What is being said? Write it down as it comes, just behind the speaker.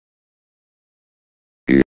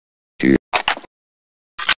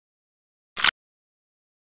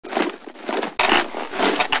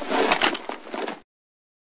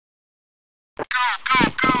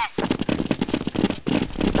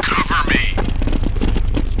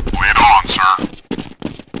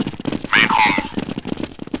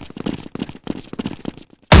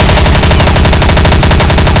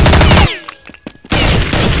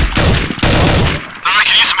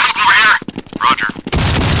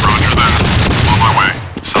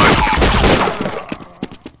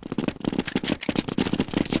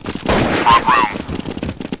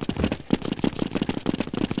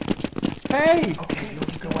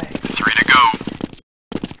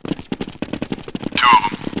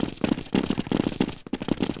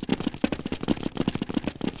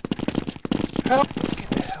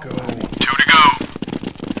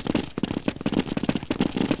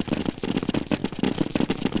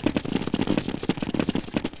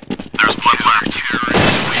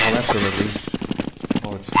at least.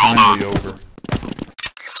 Oh, it's finally over.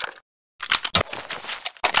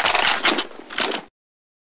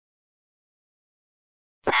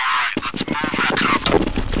 Let's move back up.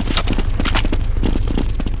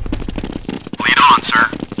 Lead on, sir.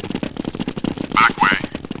 Back way.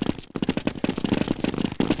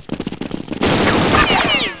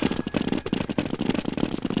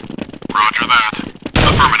 Roger that.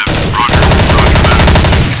 Affirmative. Roger. Roger that.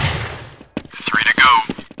 3 to go.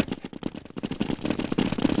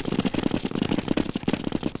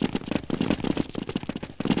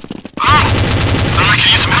 I can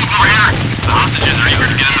use some help over here. The hostages are eager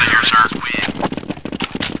to get out of here, sir.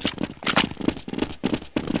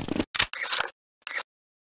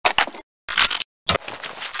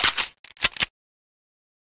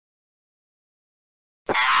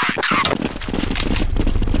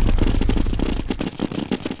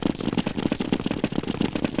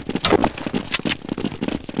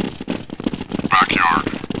 Backyard.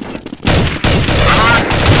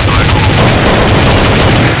 Side home.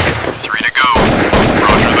 3 to go.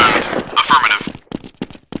 Roger that. Affirmative.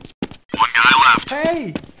 1 guy left.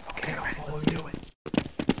 Hey! Okay, let's do it.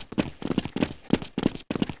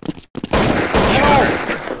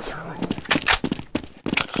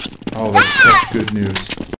 Oh, that's such good news.